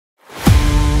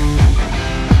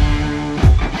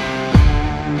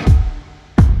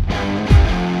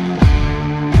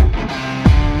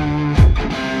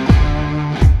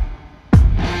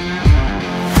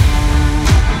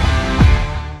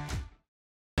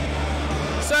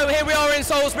So here we are in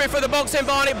Salisbury for the boxing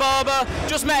Bionic Barber.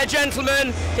 Just met a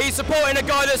gentleman. He's supporting a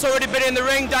guy that's already been in the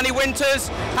ring, Danny Winters.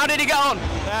 How did he get on?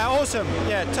 Awesome.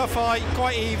 Yeah, tough fight,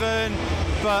 quite even,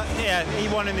 but yeah, he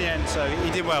won in the end, so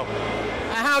he did well.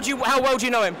 How well do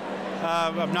you know him?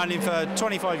 I've known him for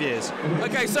 25 years.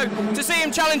 Okay, so to see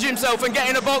him challenge himself and get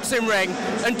in a boxing ring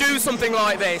and do something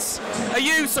like this, are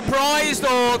you surprised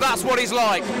or that's what he's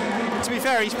like? To be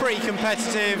fair, he's pretty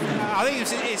competitive. I think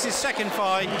it's his second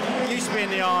fight. He used to be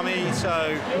in the army,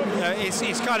 so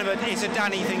it's kind of it's a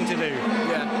Danny thing to do.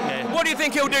 Yeah. What do you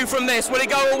think he'll do from this? Will he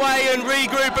go away and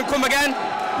regroup and come again?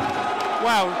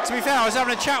 Well, to be fair, I was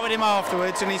having a chat with him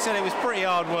afterwards, and he said it was pretty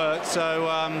hard work. So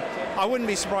I wouldn't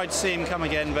be surprised to see him come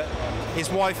again, but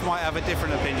his wife might have a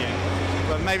different opinion.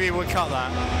 But maybe we'll cut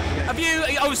that. Have you,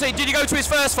 obviously, did you go to his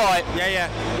first fight? Yeah.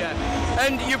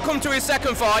 And you've come to his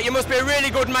second fight. You must be a really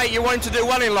good mate. You want him to do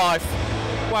well in life.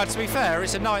 Well, to be fair,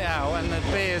 it's a night out, and the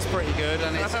beer's pretty good,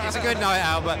 and it's a good night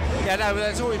out. But yeah, no,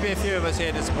 there's always be a few of us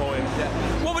here to support him.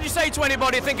 Yeah. What would you say to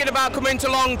anybody thinking about coming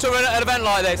along to an event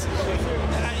like this?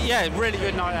 Yeah, really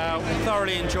good night out,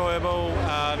 thoroughly enjoyable,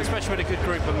 especially with a good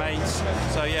group of mates.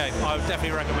 So yeah, I would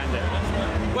definitely recommend it.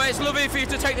 Well, it's lovely for you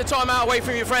to take the time out away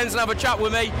from your friends and have a chat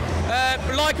with me.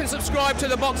 Like and subscribe to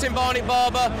the Boxing Bionic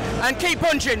Barber, and keep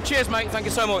punching. Cheers, mate. Thank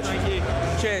you so much. Thank you.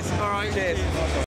 Cheers. All right. Cheers.